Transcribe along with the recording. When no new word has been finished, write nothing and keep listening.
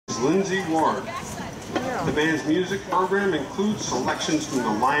Lindsay Ward. The band's music program includes selections from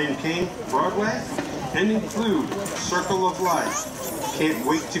The Lion King, Broadway, and include Circle of Life, Can't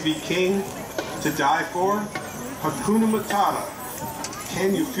Wait to Be King, To Die For, Hakuna Matata,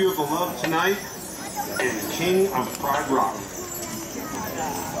 Can You Feel the Love Tonight, and King of Pride Rock.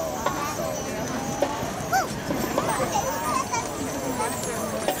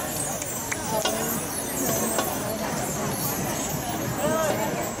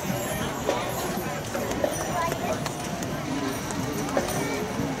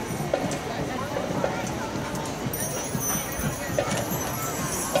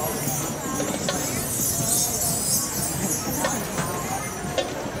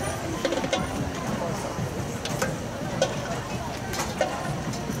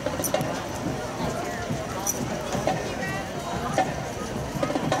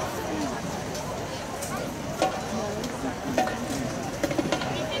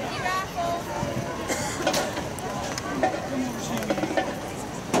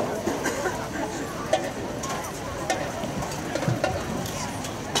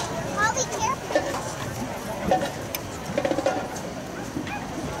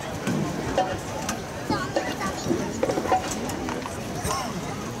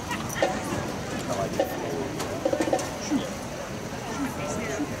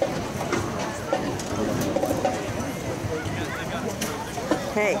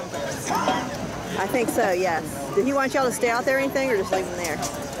 Hey, I think so, yes. Did he want y'all to stay out there or anything, or just leave them there?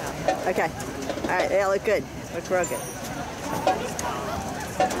 Okay. All right, they all look good. Look real good.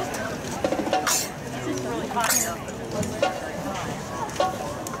 It's really hot now.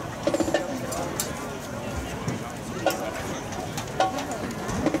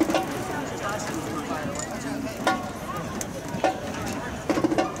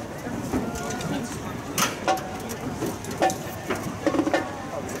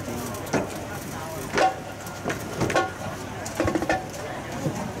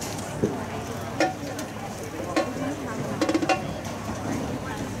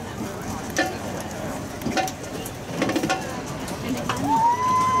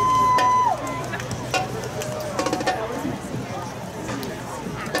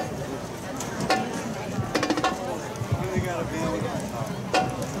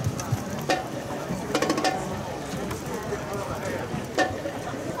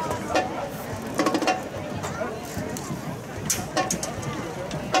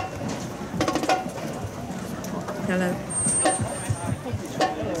 Hello.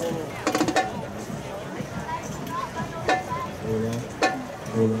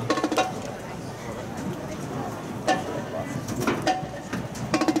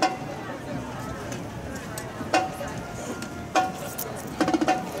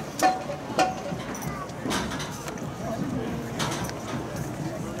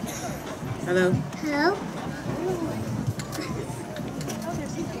 Hello. Hello.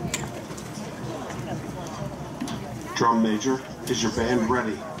 Drum major, is your band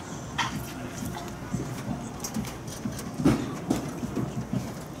ready?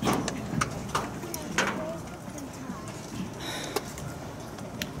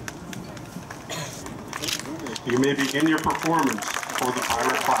 You may begin your performance for the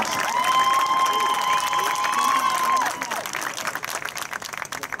Pirate Classic.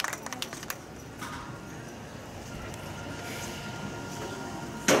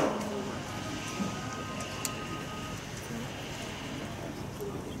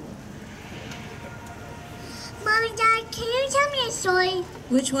 Mom and Dad, can you tell me a story?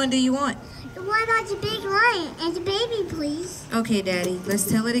 Which one do you want? The one about the big lion and the baby, please. Okay, Daddy, let's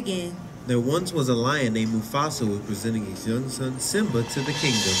tell it again. There once was a lion named Mufasa who was presenting his young son Simba to the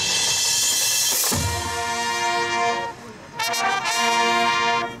kingdom.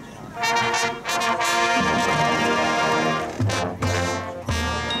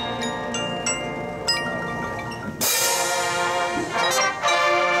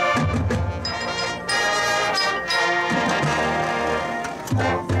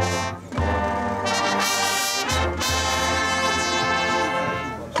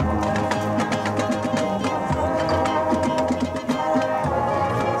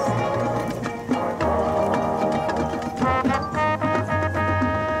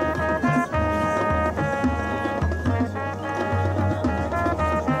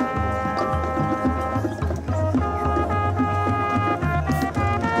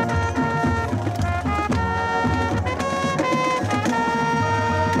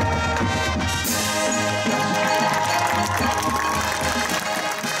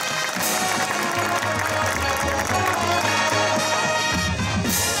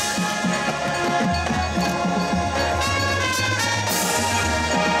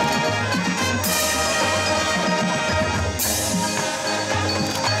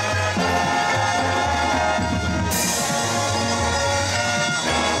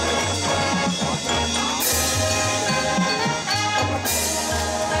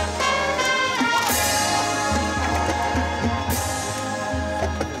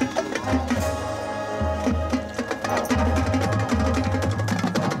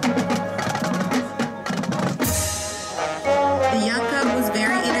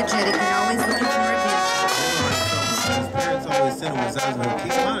 resides with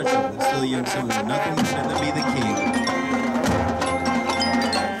King Monitor, when still young Simba with nothing more than to be the king.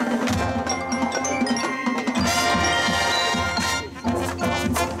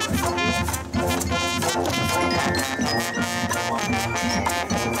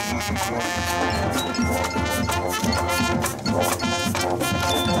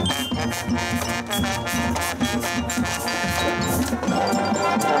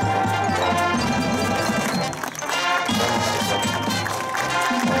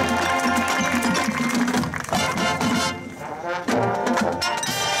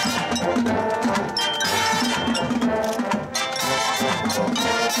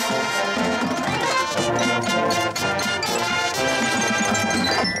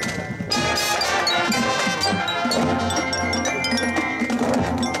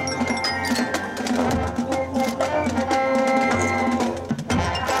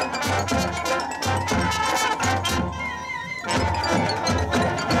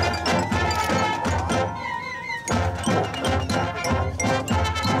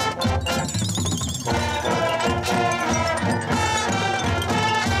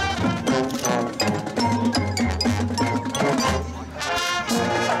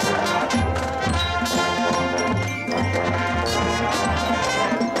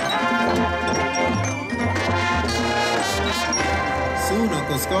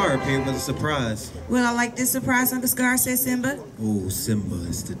 Scar appeared with a surprise. Well, I like this surprise, Uncle Scar, said Simba. Oh, Simba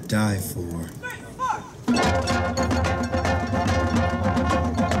is to die for.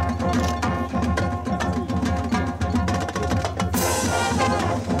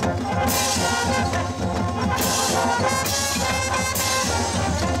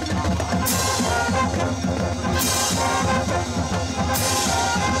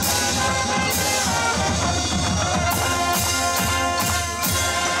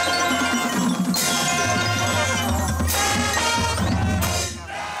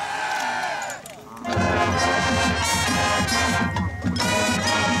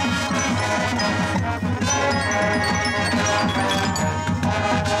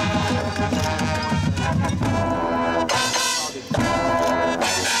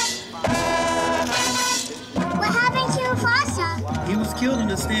 Killed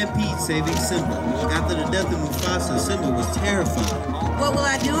in a stampede saving Simba. After the death of Mufasa, Simba was terrified. What will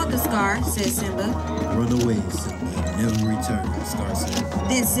I do, Uncle Scar, said Simba. Run away, Simba. Never return, Scar said.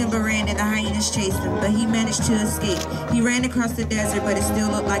 Then Simba ran and the hyenas chased him, but he managed to escape. He ran across the desert, but it still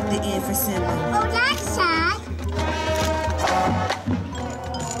looked like the end for Simba. Oh, that's sad.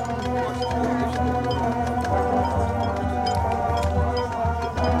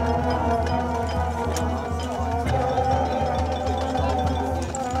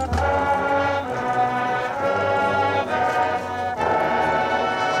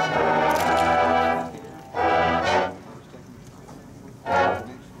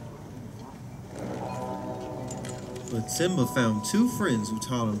 But Simba found two friends who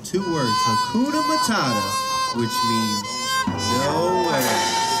taught him two words, Hakuna Matata, which means no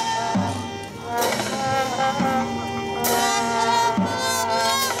worries.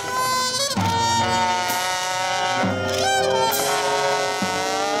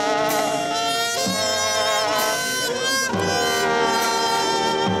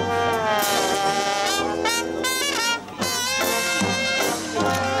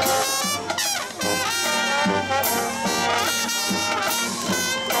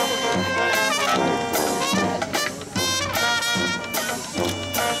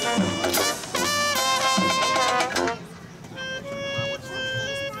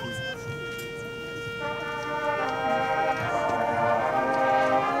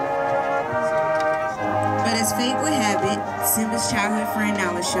 As fate would have it, Simba's childhood friend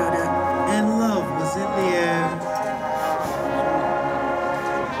Nala showed up. And love was in the air.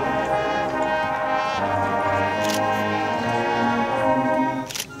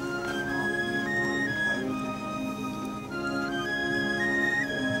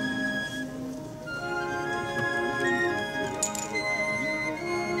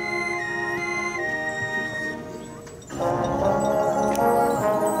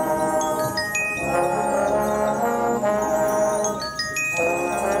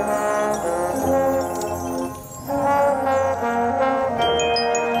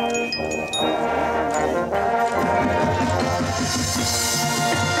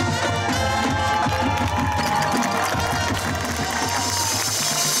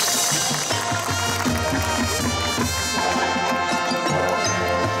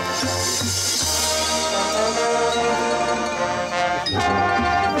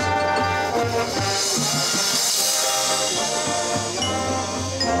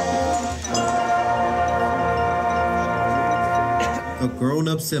 A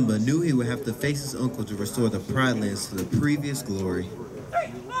grown-up Simba knew he would have to face his uncle to restore the Pride Lands to the previous glory.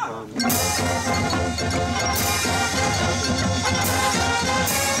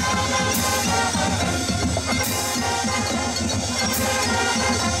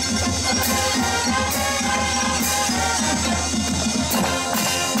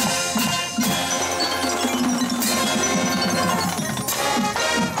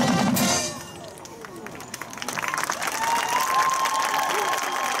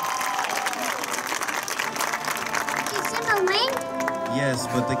 Yes,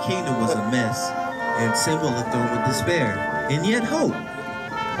 but the kingdom was a mess, and Simba looked on with despair, and yet hope.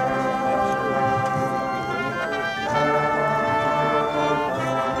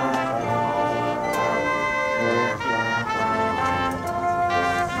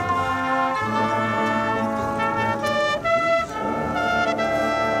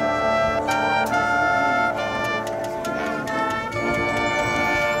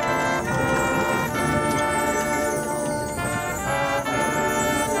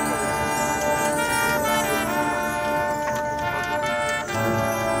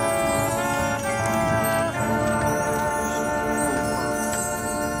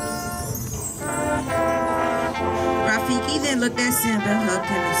 Rafiki then looked at Simba, hugged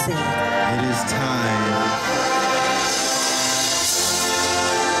him, and said, "It is time."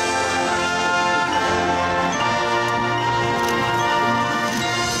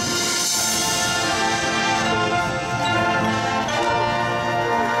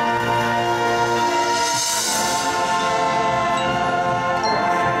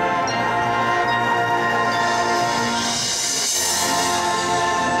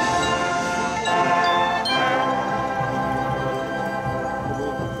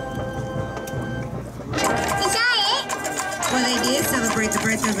 Well, they did celebrate the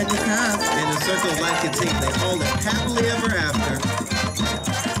birth of a new cub. And the circle of life continued. They all lived happily ever after.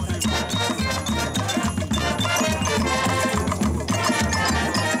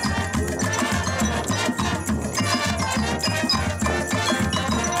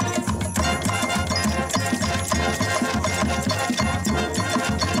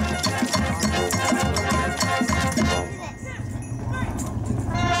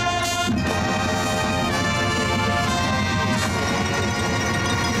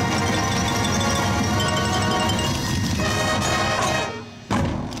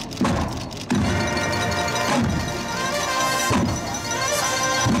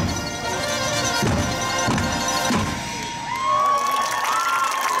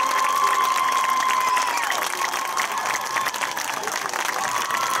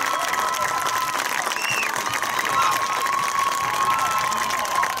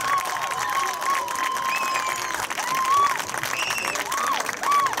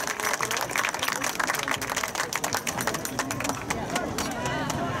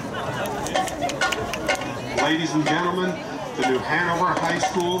 Ladies and gentlemen, the New Hanover High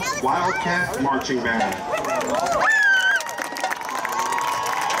School Wildcat Marching Band.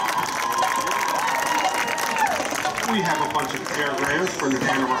 We have a bunch of paragrams for New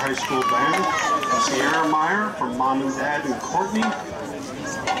Hanover High School Band. Sierra Meyer from Mom and Dad and Courtney.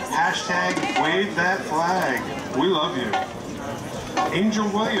 Hashtag wave that flag. We love you. Angel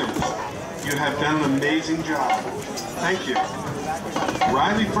Williams, you have done an amazing job. Thank you.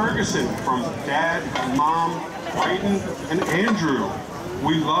 Riley Ferguson from Dad, Mom, Brayden, and Andrew.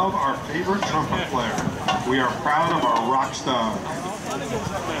 We love our favorite trumpet player. We are proud of our rock star.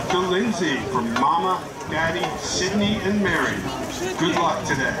 To Lindsay from Mama, Daddy, Sydney, and Mary. Good luck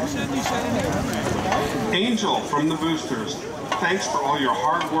today. Angel from the Boosters. Thanks for all your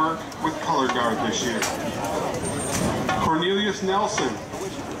hard work with Color Guard this year. Cornelius Nelson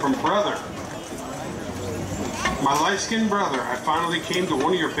from Brother. My light-skinned brother, I finally came to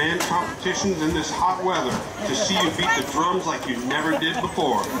one of your band competitions in this hot weather to see you beat the drums like you never did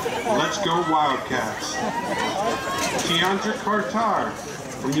before. Let's go Wildcats. Keandra Cartar,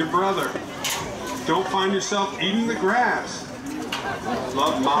 from your brother. Don't find yourself eating the grass.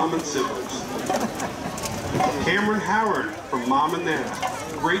 Love Mom and siblings. Cameron Howard, from Mom and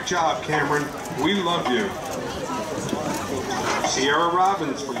Dad. Great job, Cameron. We love you. Sierra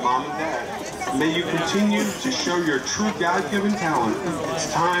Robbins, from Mom and Dad. May you continue to show your true God-given talent.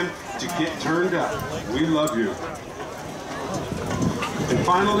 It's time to get turned up. We love you. And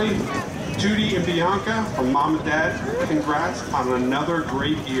finally, Judy and Bianca from Mom and Dad, congrats on another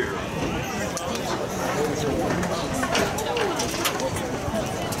great year.